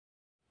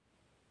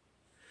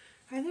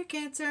Hi there,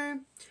 Cancer.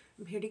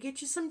 I'm here to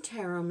get you some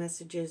tarot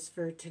messages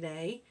for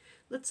today.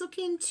 Let's look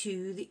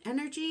into the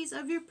energies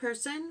of your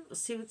person. We'll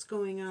see what's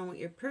going on with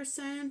your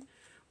person.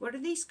 What do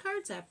these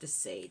cards have to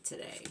say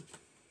today?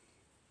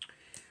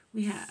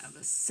 We have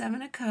a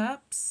 7 of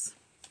Cups,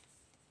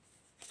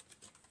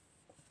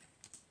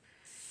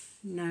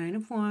 9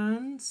 of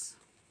Wands,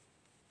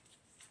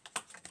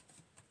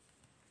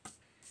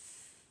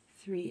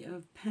 3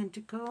 of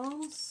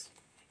Pentacles,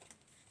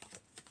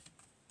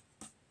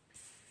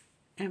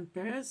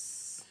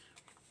 Empress,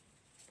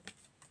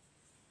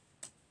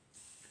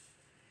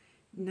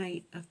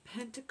 Knight of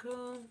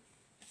Pentacles,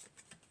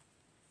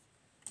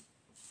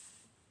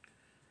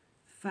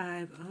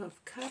 5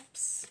 of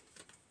Cups,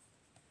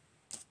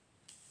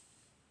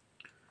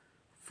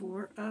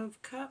 4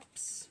 of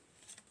Cups,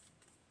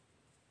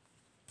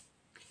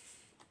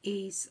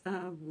 Ace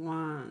of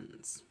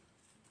Wands.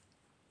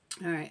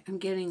 All right, I'm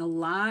getting a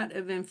lot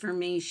of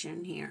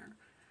information here.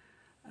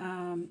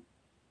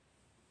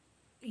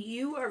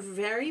 You are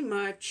very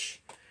much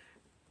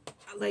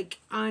like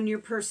on your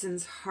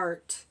person's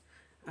heart.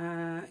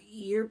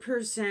 Your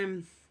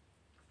person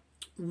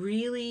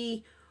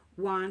really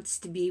wants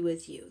to be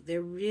with you.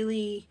 They're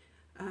really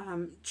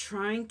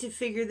trying to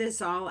figure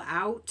this all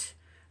out.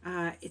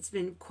 It's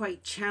been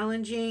quite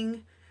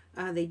challenging.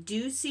 They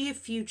do see a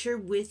future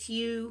with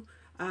you,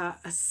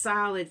 a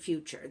solid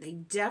future. They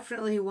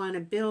definitely want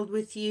to build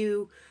with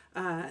you.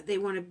 They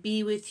want to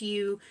be with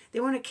you. They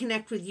want to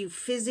connect with you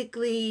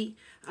physically.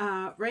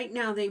 Right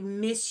now, they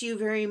miss you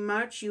very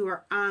much. You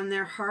are on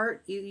their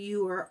heart.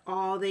 You are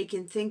all they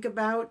can think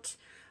about.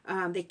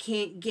 They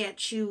can't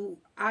get you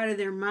out of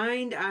their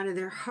mind, out of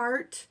their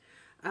heart.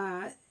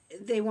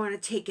 They want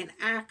to take an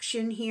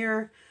action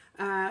here.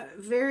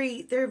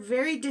 They're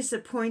very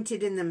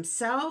disappointed in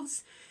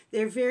themselves.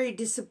 They're very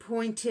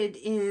disappointed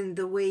in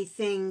the way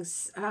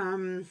things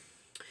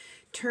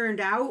turned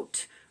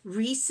out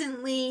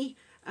recently.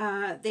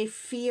 They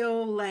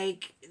feel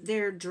like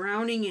they're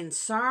drowning in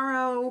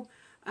sorrow,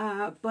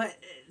 but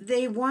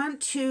they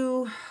want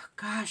to,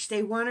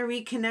 they want to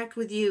reconnect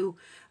with you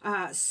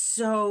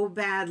so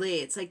badly.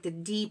 It's like the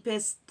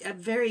deepest, a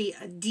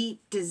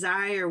deep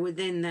desire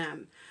within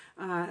them.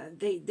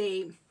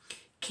 They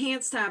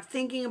can't stop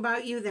thinking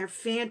about you. They're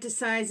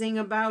fantasizing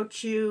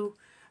about you.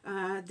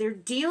 They're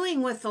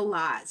dealing with a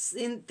lot.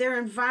 In their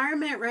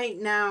environment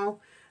right now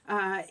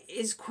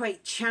is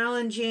quite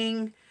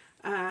challenging.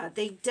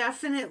 They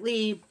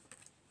definitely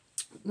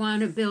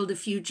want to build a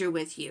future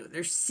with you.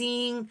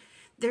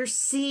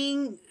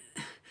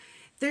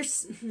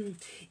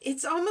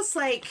 It's almost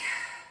like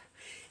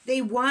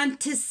they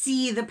want to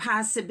see the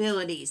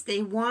possibilities.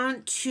 They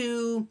want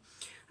to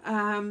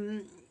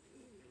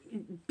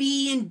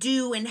be and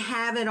do and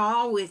have it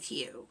all with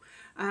you.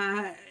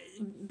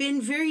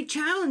 Been very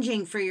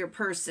challenging for your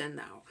person,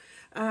 though.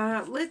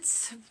 I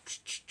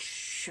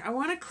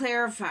want to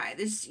clarify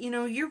this.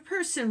 Your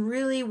person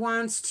really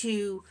wants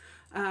to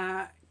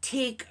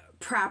take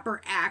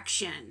proper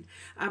action,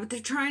 but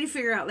they're trying to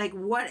figure out like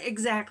what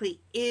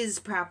exactly is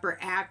proper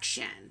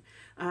action.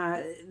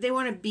 They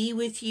want to be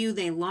with you.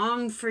 They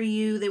long for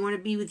you. They want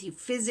to be with you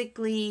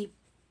physically.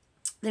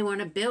 They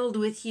want to build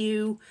with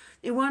you.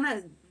 They want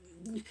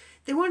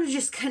to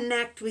just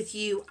connect with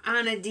you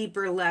on a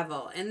deeper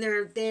level, and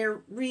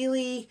they're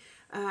really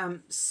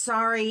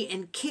sorry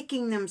and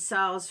kicking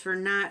themselves for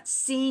not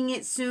seeing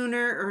it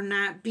sooner or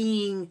not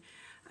being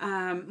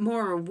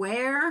more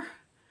aware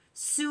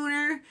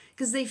sooner,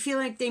 because they feel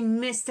like they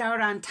missed out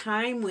on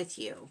time with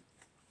you.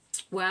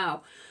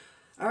 Wow.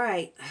 All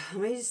right,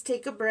 let me just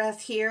take a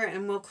breath here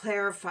and we'll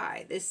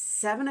clarify. This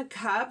 7 of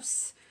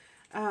Cups,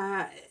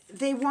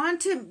 they want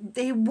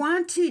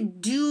to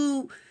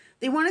do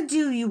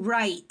you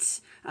right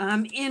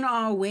in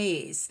all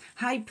ways.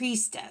 High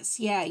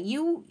Priestess. Yeah,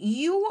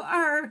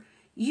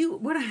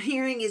 what I'm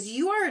hearing is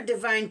you are a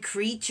divine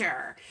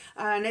creature.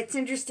 And it's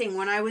interesting,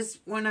 when I was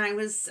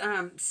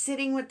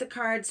sitting with the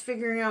cards,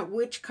 figuring out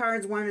which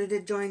cards wanted to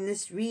join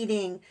this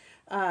reading,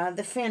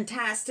 the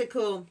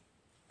Fantastical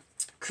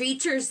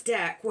Creatures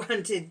deck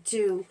wanted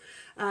to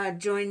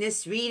join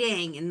this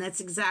reading, and that's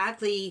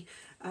exactly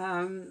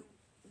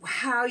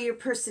how your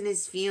person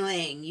is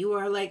feeling. You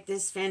are like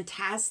this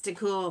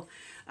fantastical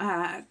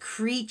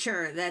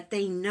creature that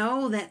they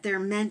know that they're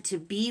meant to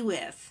be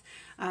with,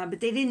 but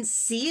they didn't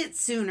see it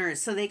sooner,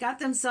 so they got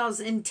themselves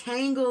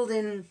entangled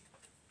in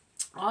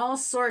all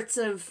sorts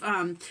of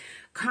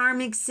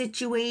karmic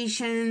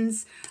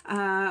situations,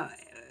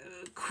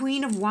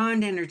 Queen of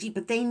Wand energy,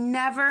 but they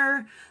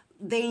never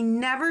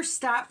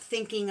stopped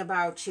thinking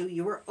about you.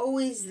 You were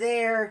always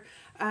there.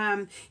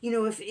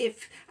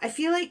 If I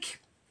feel like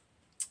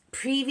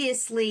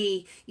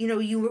previously,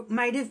 you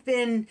might have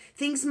been,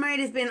 things might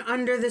have been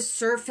under the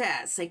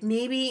surface, like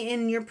maybe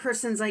in your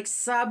person's like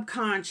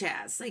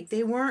subconscious, like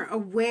they weren't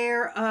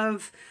aware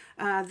of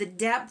the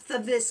depth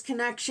of this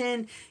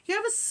connection. You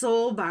have a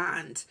soul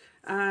bond.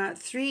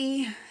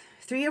 Three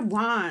of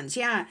Wands.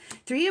 Yeah.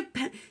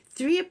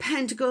 Three of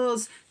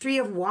Pentacles, Three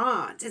of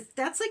Wands.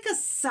 That's like a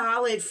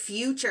solid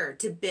future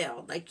to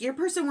build. Like your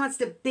person wants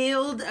to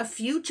build a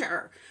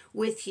future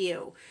with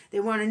you.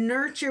 They want to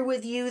nurture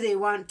with you. They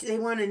want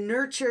to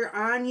nurture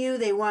on you.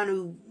 They want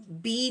to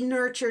be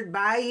nurtured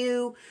by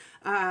you.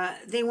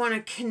 They want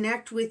to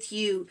connect with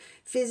you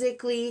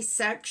physically,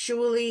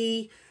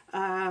 sexually,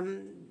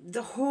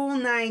 the whole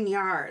 9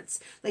 yards.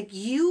 Like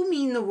you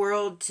mean the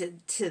world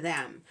to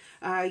them.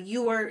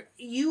 You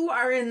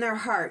are in their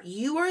heart.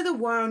 You are the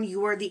one.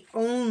 You are the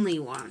only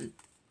one.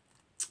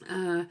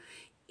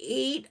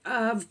 8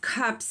 of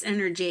Cups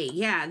energy.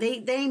 Yeah,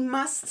 they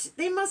must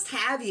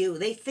have you.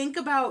 They think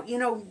about, you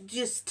know,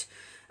 just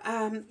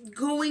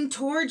going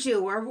towards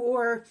you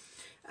or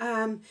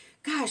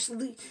gosh,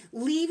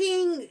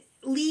 leaving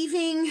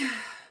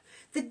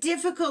the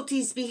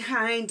difficulties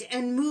behind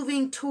and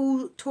moving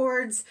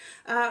towards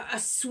a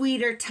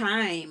sweeter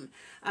time.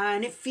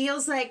 And it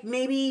feels like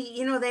maybe,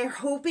 you know, they're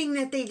hoping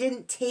that they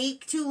didn't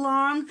take too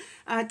long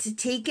to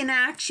take an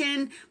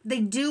action. They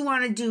do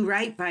want to do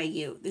right by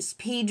you. This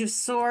Page of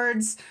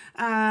Swords,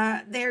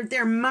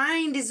 their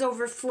mind is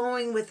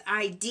overflowing with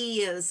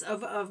ideas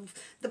of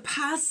the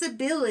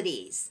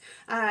possibilities.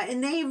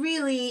 And they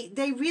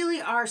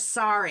really are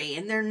sorry.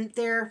 And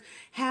they're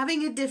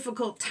having a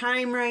difficult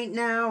time right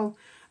now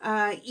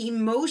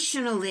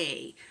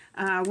emotionally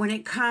when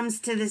it comes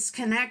to this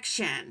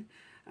connection.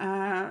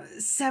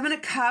 7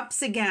 of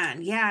Cups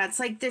again. Yeah, it's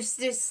like there's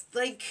this,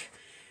 like,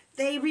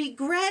 they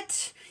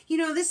regret, you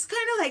know, this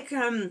kind of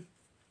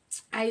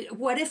like,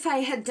 what if I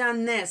had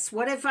done this?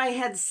 What if I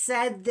had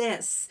said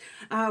this?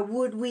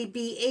 Would we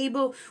be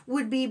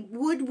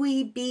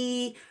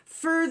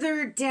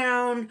further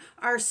down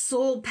our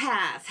soul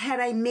path had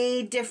I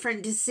made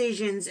different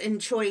decisions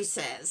and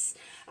choices?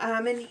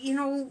 And, you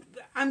know,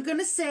 I'm going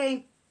to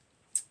say,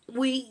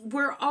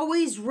 we're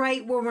always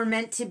right where we're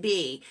meant to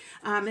be.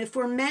 If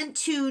we're meant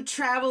to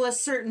travel a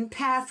certain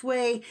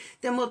pathway,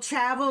 then we'll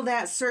travel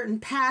that certain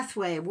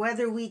pathway,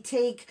 whether we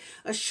take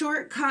a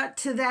shortcut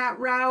to that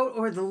route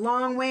or the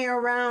long way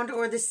around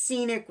or the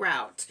scenic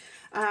route.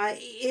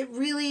 It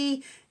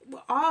really,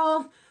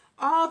 all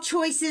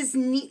choices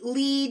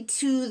lead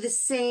to the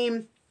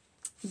same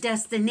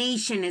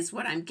destination is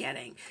what I'm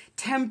getting.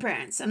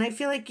 Temperance. And I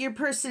feel like your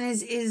person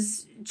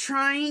is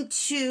trying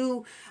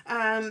to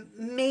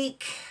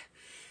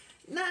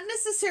not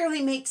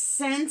necessarily make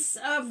sense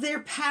of their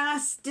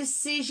past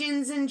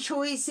decisions and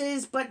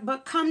choices,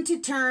 but come to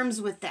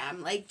terms with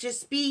them. Like,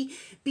 just be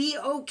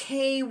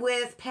okay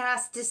with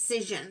past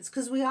decisions,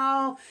 because we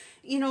all,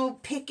 you know,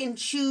 pick and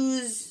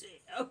choose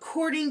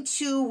according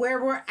to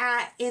where we're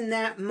at in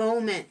that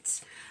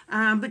moment.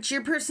 But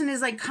your person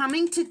is like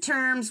coming to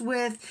terms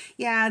with,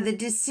 yeah, the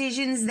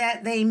decisions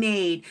that they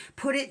made.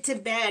 Put it to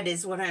bed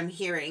is what I'm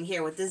hearing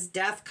here with this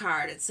Death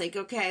card. It's like,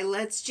 okay,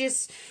 let's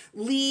just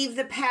leave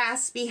the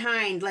past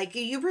behind. Like,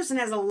 your person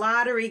has a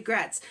lot of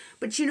regrets.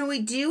 But, you know,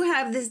 we do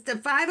have this, the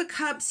 5 of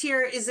Cups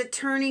here is a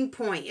turning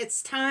point.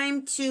 It's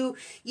time to,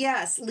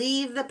 yes,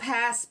 leave the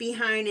past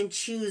behind and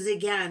choose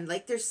again.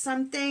 Like, there's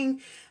something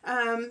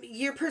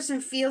your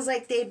person feels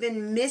like they've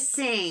been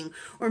missing,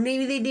 or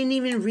maybe they didn't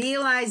even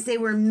realize they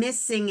were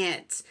missing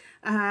it.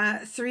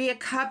 3 of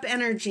Cup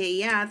energy.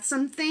 Yeah,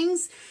 some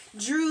things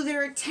drew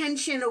their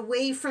attention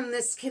away from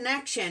this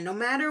connection, no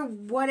matter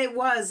what it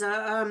was.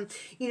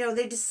 You know,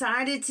 they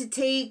decided to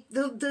take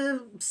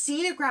the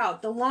scenic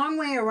route, the long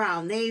way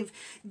around. They've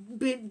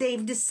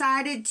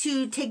decided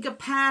to take a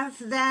path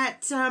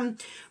that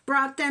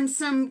brought them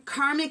some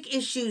karmic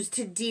issues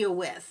to deal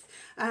with.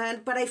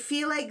 But I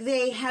feel like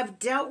they have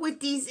dealt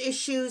with these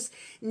issues.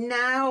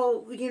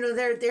 Now, you know,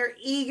 they're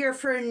eager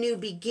for a new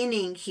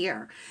beginning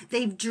here.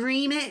 They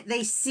dream it.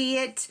 They see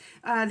it.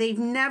 They've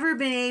never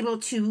been able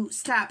to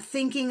stop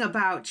thinking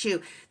about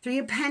you. 3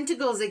 of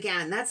Pentacles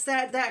again. That's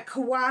that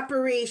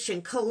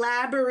cooperation,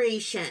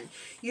 collaboration.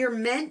 You're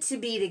meant to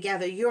be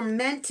together. You're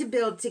meant to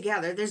build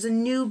together. There's a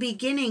new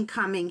beginning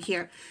coming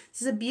here.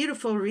 This is a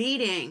beautiful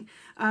reading.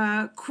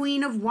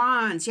 Queen of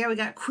Wands. Yeah, we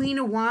got Queen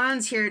of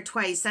Wands here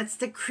twice. That's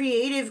the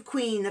creative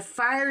queen, the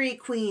fiery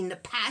queen, the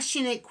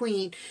passionate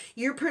queen.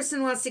 Your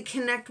person wants to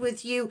connect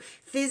with you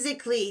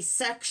physically,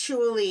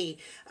 sexually.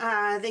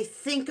 They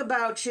think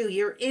about you.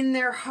 You're in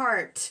their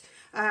heart.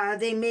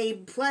 They may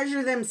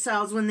pleasure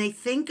themselves when they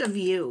think of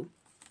you.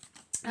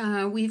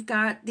 We've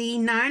got the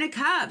 9 of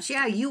Cups.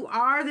 Yeah, you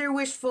are their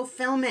wish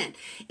fulfillment.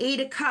 8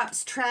 of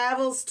Cups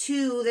travels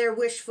to their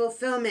wish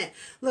fulfillment.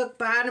 Look,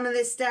 bottom of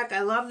this deck. I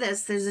love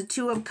this. There's a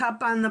 2 of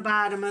Cups on the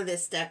bottom of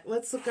this deck.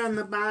 Let's look on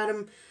the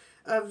bottom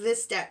of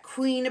this deck.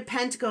 Queen of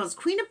Pentacles.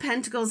 Queen of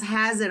Pentacles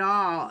has it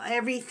all.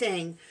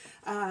 Everything.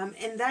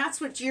 And that's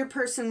what your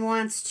person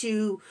wants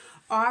to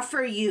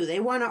offer you. They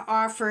want to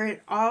offer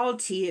it all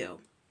to you.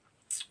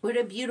 What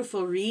a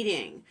beautiful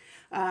reading.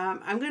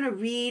 I'm going to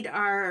read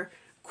our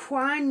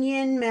Kuan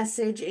Yin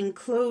message in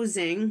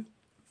closing.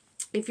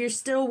 If you're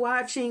still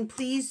watching,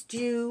 please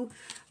do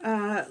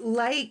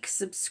like,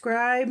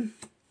 subscribe.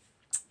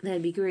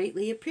 That'd be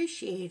greatly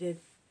appreciated.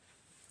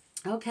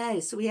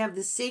 Okay, so we have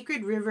the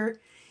sacred river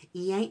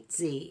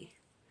Yangtze.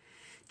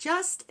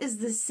 Just as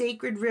the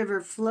sacred river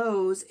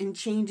flows and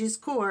changes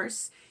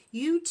course,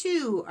 you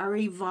too are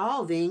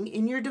evolving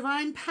in your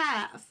divine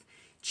path.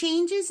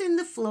 Changes in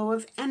the flow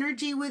of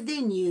energy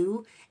within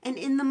you and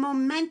in the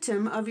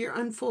momentum of your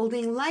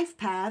unfolding life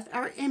path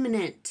are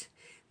imminent.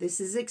 This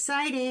is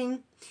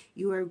exciting.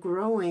 You are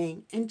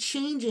growing and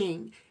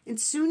changing, and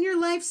soon your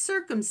life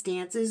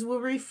circumstances will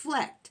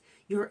reflect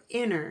your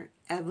inner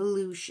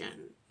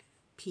evolution.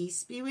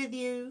 Peace be with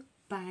you.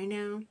 Bye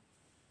now.